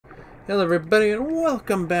Hello everybody and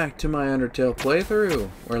welcome back to my Undertale playthrough,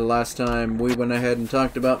 where last time we went ahead and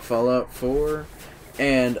talked about Fallout 4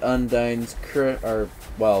 and Undyne's it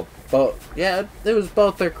was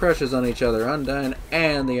both their crushes on each other, Undyne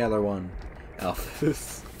and the other one,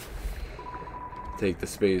 Alphys. Take the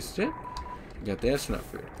space ship, got the astronaut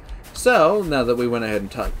food. So, now that we went ahead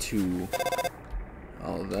and talked to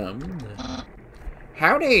all of them,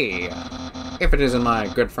 howdy! If it isn't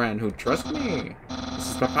my good friend who trusts me.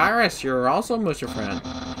 This is Papyrus, you're also Mr. Friend.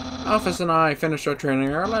 Alphys and I finished our training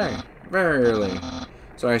early. Very early.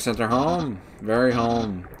 So I sent her home. Very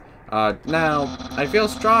home. Now, I feel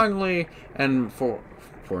strongly, and for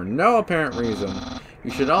no apparent reason,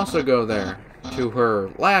 you should also go there, to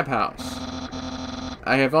her lab house.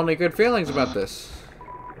 I have only good feelings about this.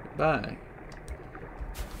 Bye.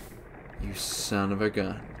 You son of a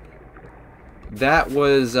gun. That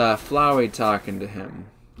was Flowey talking to him.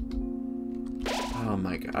 Oh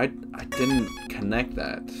my god, I didn't connect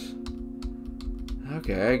that.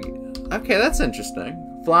 Okay, that's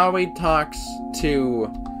interesting. Flowey talks to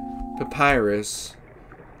Papyrus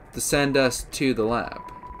to send us to the lab.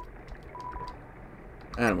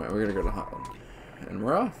 Anyway, we're gonna go to Holland. And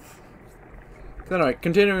we're off. So anyway,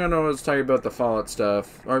 continuing on, I was talking about the Fallout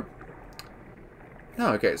stuff.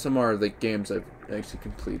 Okay, some more of the games I've actually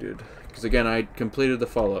completed. Because again, I completed the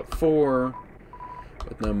Fallout 4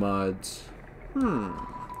 with no mods. I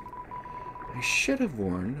should have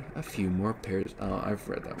worn a few more pairs. Oh, I've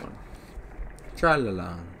read that one.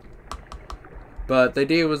 Tra-la-la. But the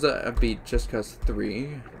idea was that I beat Just Cause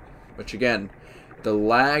 3. Which again, the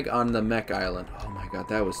lag on the mech island. Oh my god,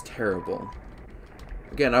 that was terrible.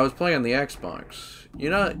 Again, I was playing on the Xbox. You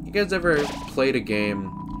know, you guys ever played a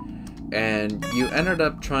game and you ended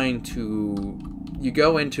up trying to... You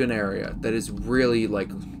go into an area that is really, like,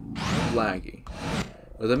 laggy.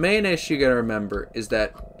 Well, the main issue you gotta remember is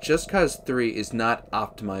that Just Cause 3 is not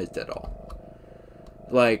optimized at all.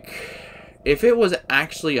 Like, if it was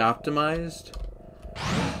actually optimized,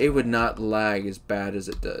 it would not lag as bad as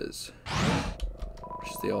it does.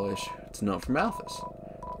 Which is the whole issue. It's a note from Alphys.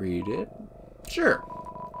 Read it? Sure.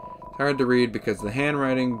 It's hard to read because of the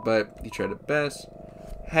handwriting, but you tried it best.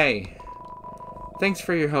 Hey, thanks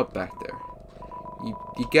for your help back there.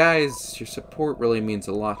 You guys, your support really means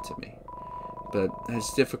a lot to me. But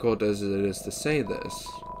as difficult as it is to say this,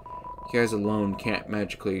 you guys alone can't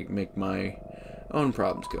magically make my own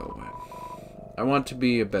problems go away. I want to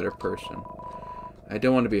be a better person. I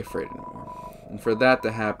don't want to be afraid anymore. And for that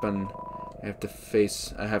to happen, I have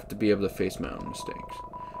to be able to face my own mistakes.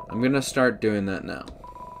 I'm gonna start doing that now.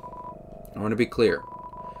 I want to be clear.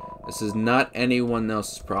 This is not anyone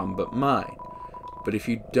else's problem but mine. But if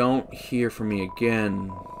you don't hear from me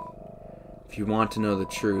again, if you want to know the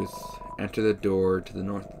truth, enter the door to the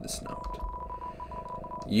north of this note.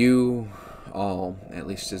 You all at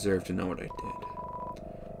least deserve to know what I did.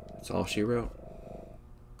 That's all she wrote.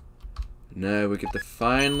 Now we get to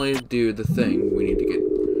finally do the thing we need to get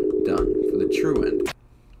done for the true end.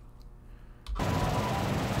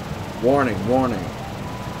 Warning, warning.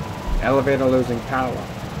 Elevator losing power.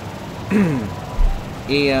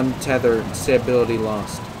 EM tether stability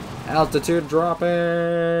lost. Altitude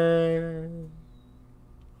dropping.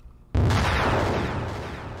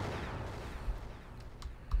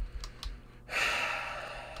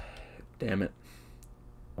 Damn it.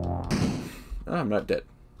 Oh, I'm not dead.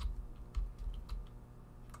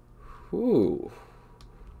 Ooh.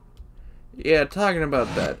 Yeah, talking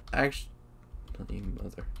about that.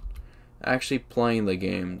 Actually playing the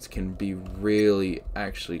games can be really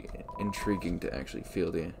intriguing to actually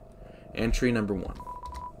feel the entry number 1.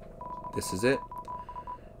 This is it.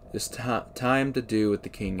 It's time to do what the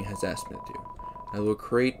king has asked me to do. I will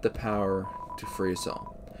create the power to free us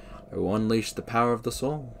all. I will unleash the power of the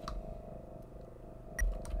soul.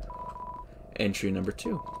 Entry number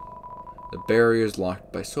 2. The barrier is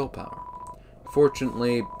locked by soul power.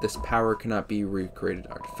 Fortunately, this power cannot be recreated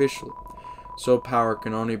artificially. Soul power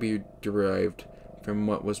can only be derived from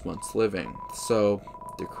what was once living. So,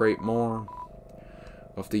 to create more,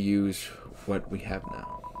 we'll have to use what we have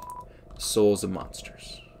now. Souls of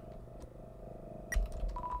monsters.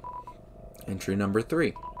 Entry number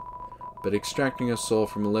 3. But extracting a soul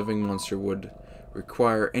from a living monster would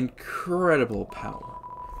require incredible power.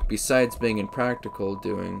 Besides being impractical,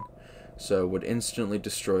 doing so would instantly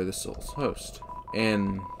destroy the soul's host.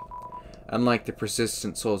 And unlike the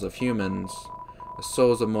persistent souls of humans, the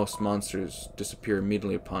souls of most monsters disappear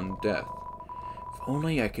immediately upon death. If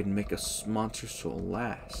only I could make a monster soul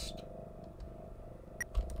last.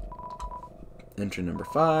 Entry number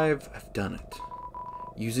 5, I've done it.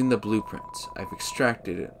 Using the blueprints, I've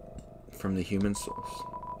extracted it from the human souls.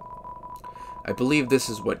 I believe this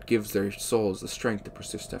is what gives their souls the strength to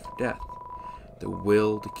persist after death. The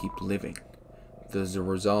will to keep living. There's a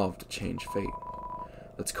resolve to change fate.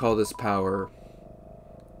 Let's call this power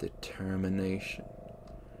determination.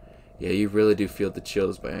 Yeah, you really do feel the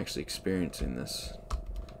chills by actually experiencing this.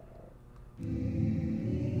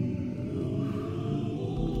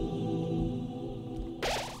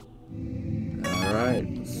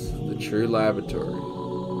 Alright, the True Laboratory.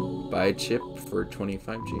 Buy a chip for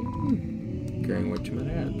 25G. Carrying way too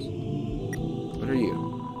many ads. What are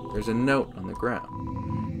you? There's a note on the ground.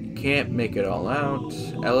 You can't make it all out.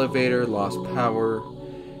 Elevator, lost power.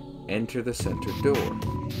 Enter the center door.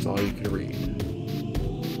 That's all you can read.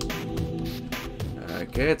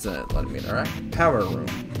 Okay, it's not letting me in. Alright, power room.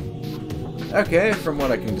 Okay, from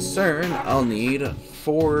what I can discern, I'll need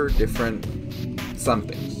 4 different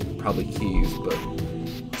somethings. Probably keys, but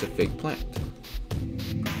it's a fake plant.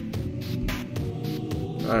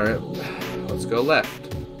 Alright, let's go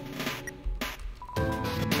left.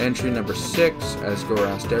 Entry number 6, Asgore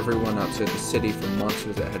asked everyone outside the city for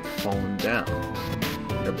monsters that had fallen down.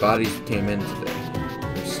 Their bodies came in today.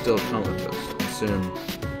 They're still comatose, and soon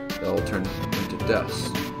they'll turn into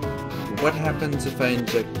dust. But what happens if I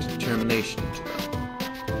inject determination into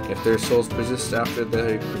them? If their souls persist after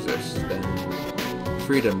they persist, then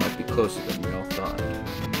freedom might be closer than we all thought.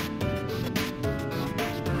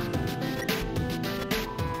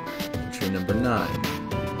 Entry number 9.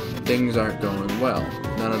 Things aren't going well.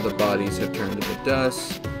 None of the bodies have turned into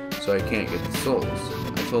dust, so I can't get the souls.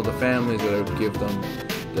 I told the families that I would give them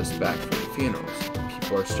this back for the funerals.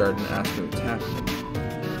 People are starting to ask me what's happening.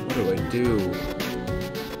 What do I do?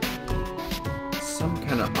 Some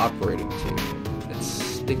kind of operating table. It's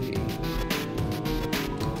sticky.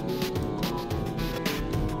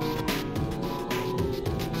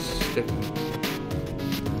 Sticky.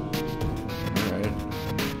 Alright.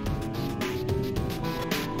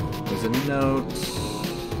 There's a note.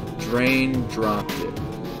 Drain dropped it.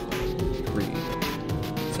 Read.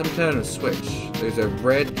 Some kind of switch. There's a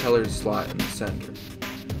red colored slot in the center.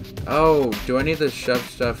 Oh, do I need to shove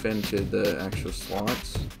stuff into the actual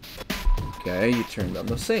slots? Okay, you turned on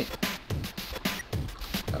the sink.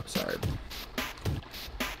 Oh, sorry.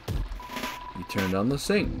 You turned on the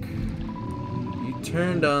sink. You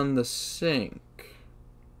turned on the sink.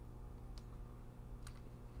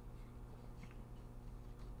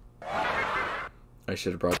 I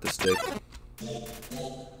should have brought the stick.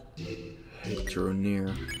 It drew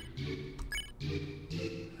near.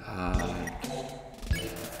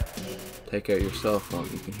 Take out your cell phone.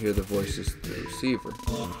 You can hear the voices through the receiver.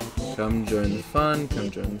 Come join the fun. Come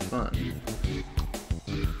join the fun.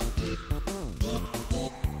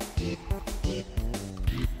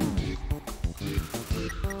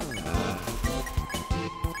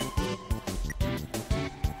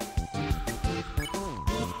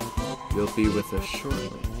 You'll be with us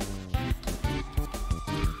shortly.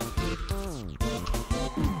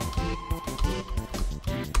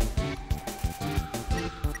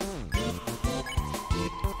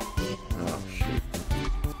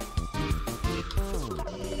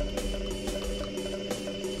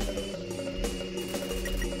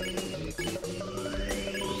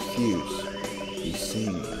 He's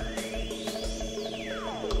seen me.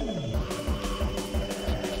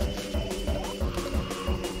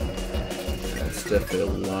 That's definitely a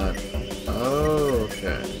lot. Oh,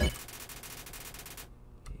 okay.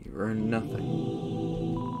 You earn nothing.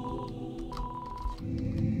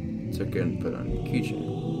 Took input on your keychain.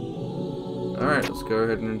 Alright, let's go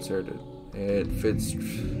ahead and insert it. It fits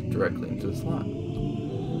directly into the slot.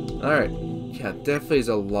 Alright. Yeah, definitely is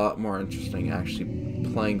a lot more interesting actually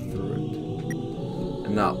playing through it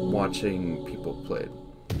and not watching people play it.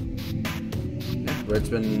 Yeah, red's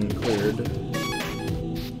been cleared.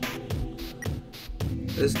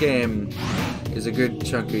 This game is a good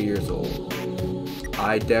chunk of years old.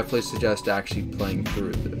 I definitely suggest actually playing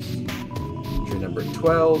through this. Entry number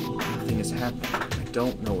 12, nothing is happening. I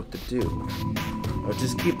don't know what to do. I'll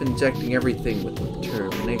just keep injecting everything with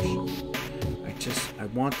determination. I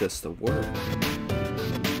want this to work.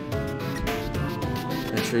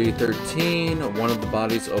 Entry 13, one of the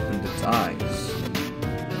bodies opened its eyes.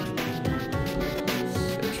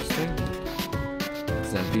 It's interesting.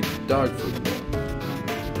 It's an empty dog food bowl.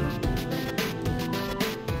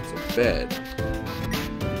 It's a bed.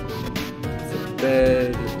 It's a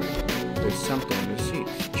bed. There's something in the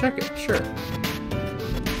sheets. Check it, sure.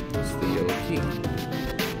 It's the yellow key.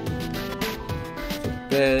 It's a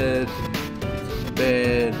bed.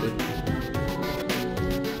 Bed,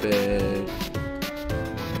 bed,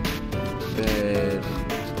 bed.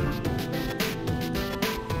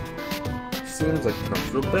 Seems like a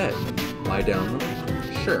comfortable bed. lie down?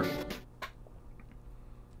 Sure.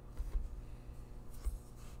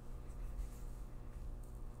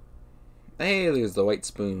 Hey, there's the white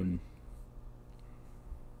spoon.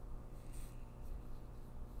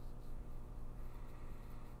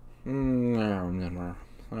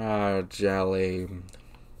 Ah, jelly.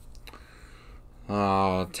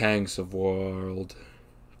 Ah, tanks of world.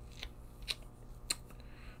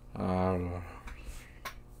 What?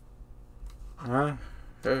 Huh?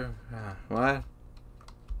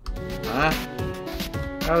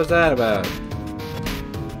 How was that about?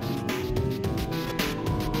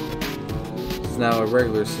 This is now a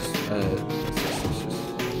regular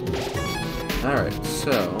Alright,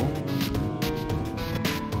 so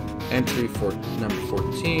entry for number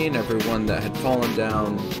 14. Everyone that had fallen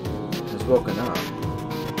down has woken up.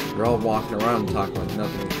 They're all walking around talking like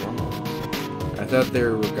nothing was wrong. I thought they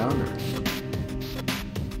were goners.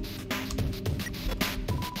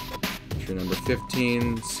 Entry number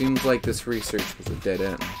 15. Seems like this research was a dead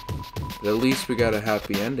end. But at least we got a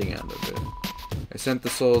happy ending out of it. I sent the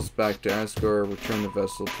souls back to Asgore, returned the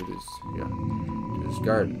vessel to his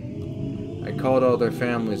garden. I called all their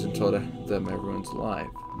families and told them everyone's alive.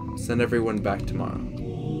 Send everyone back tomorrow.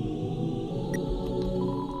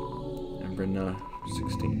 Number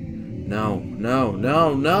 16. No, no,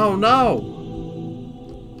 no, no, no!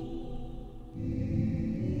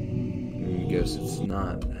 I guess it's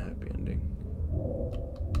not a happy ending.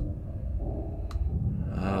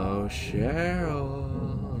 Oh, Cheryl.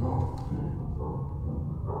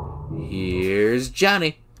 Here's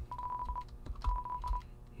Johnny.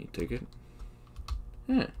 You take it?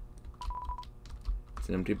 Yeah. It's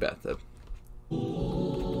an empty bathtub.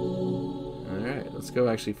 Alright, let's go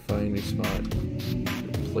actually find a spot to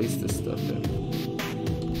place this stuff in.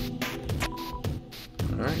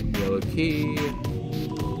 Alright, yellow key.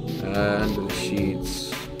 Under the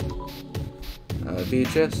sheets.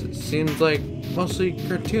 VHS. It seems like mostly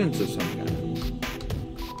cartoons of some kind.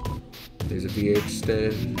 There's a VH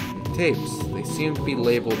tapes. They seem to be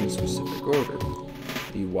labeled in specific order.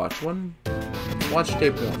 Do you watch one? Watch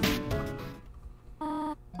tape 1.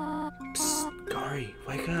 Psst, Gary,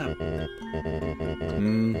 wake up.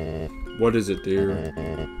 What is it, dear?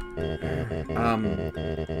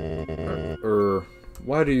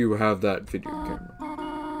 Why do you have that video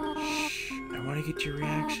camera? Shh, I want to get your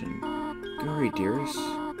reaction. Gary, dearest,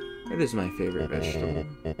 what is my favorite vegetable?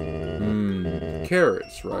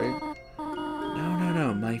 Carrots, right?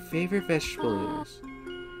 No, my favorite vegetable is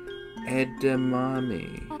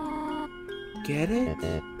edamame. Get it?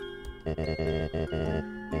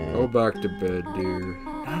 Go back to bed, dear.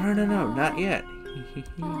 No, not yet.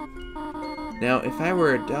 Now, if I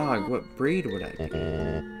were a dog, what breed would I be?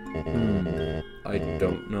 I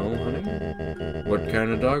don't know, honey. What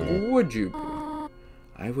kind of dog would you be?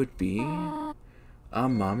 I would be a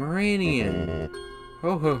Pomeranian.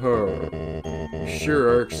 Ho ho ho. You sure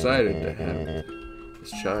are excited to have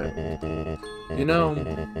this child. You know,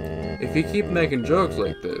 if you keep making jokes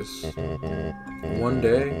like this, one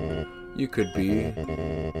day you could be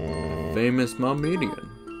a famous Momedian.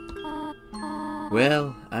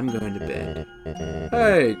 Well, I'm going to bed.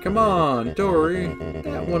 Hey, come on, Dory.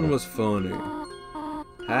 That one was funny.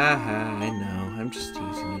 Ha ha, I know. I'm just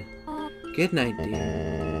teasing you. Good night,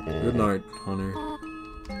 dear. Good night, honey.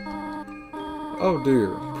 Oh dear,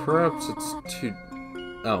 perhaps it's too...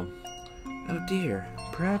 Oh dear,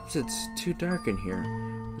 perhaps it's too dark in here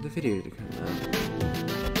for the video to come out.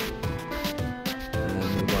 And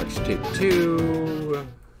we watch tape 2.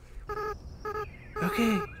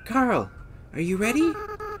 Okay, Carl, are you ready?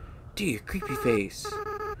 Do your creepy face.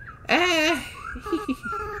 Ah!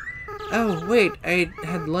 Oh, wait, I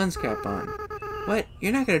had the lens cap on. What?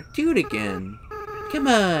 You're not gonna do it again? Come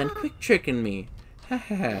on, quit tricking me. Ha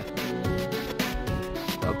ha ha.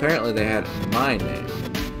 Well, apparently they had my name.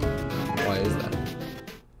 Why is that?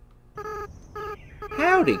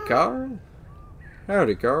 Howdy, Carl.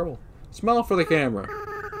 Howdy, Carl. Smile for the camera.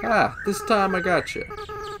 Ah, this time I got you.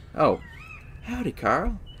 Oh, howdy,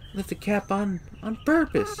 Carl. Left the cap on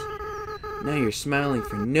purpose. Now you're smiling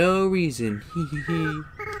for no reason. Hee hee hee.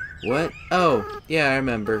 What? Oh, yeah, I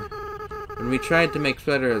remember. When we tried to make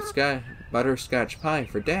butterscotch pie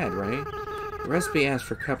for Dad, right? The recipe asked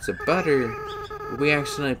for cups of butter. We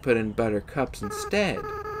accidentally put in buttercups instead.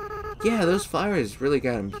 Yeah, those flowers really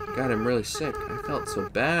got him really sick. I felt so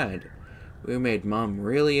bad. We made Mom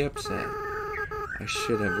really upset. I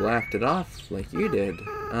should have laughed it off like you did.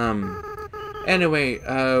 Anyway,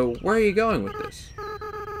 where are you going with this?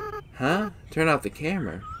 Huh? Turn off the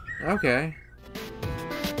camera. Okay.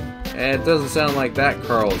 It doesn't sound like that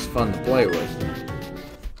Carl is fun to play with.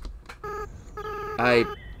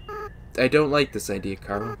 I don't like this idea,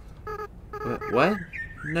 Carl. What?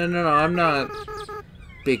 No, I'm not.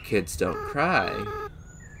 Big kids don't cry.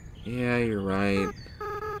 Yeah, you're right.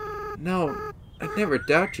 No, I'd never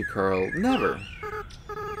doubt you, Carl. Never.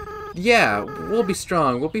 Yeah, we'll be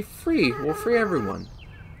strong. We'll be free. We'll free everyone.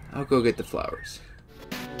 I'll go get the flowers.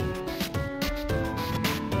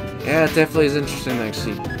 Yeah, it definitely is interesting to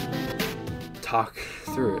actually talk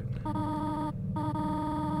through it.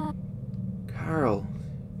 Carl,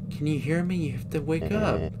 can you hear me? You have to wake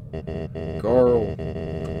up. Carl,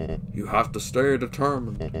 you have to stay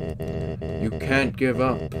determined. You can't give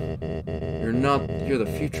up. You're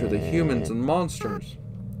the future of the humans and monsters.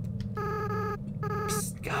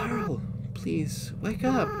 Psst, Carl, please, wake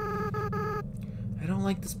up. I don't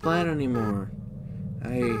like this plan anymore.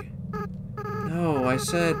 No, I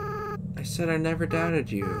said I never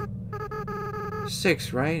doubted you.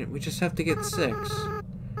 6, right? We just have to get 6.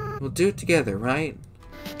 We'll do it together, right?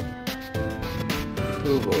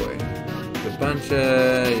 Oh boy. A bunch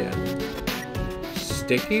of,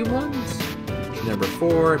 sticky ones? Number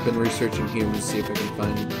 4, I've been researching humans to see if I can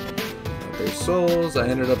find their souls. I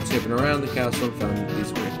ended up snooping around the castle and found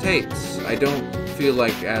these weird tapes. I don't feel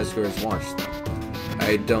like Asgard's watched them.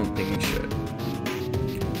 I don't think he should.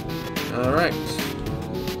 Alright.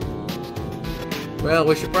 Well,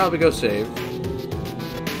 we should probably go save.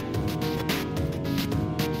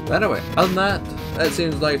 But anyway, other than that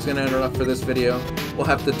seems like it's going to end it off for this video. We'll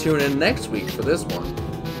have to tune in next week for this one.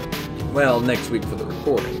 Well, next week for the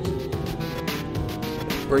recordings.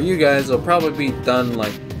 For you guys, it'll probably be done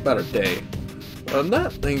like about a day. Other than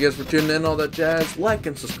that, thank you guys for tuning in, all that jazz. Like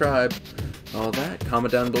and subscribe, all that.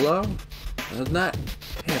 Comment down below. Other than that,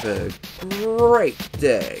 have a great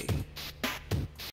day.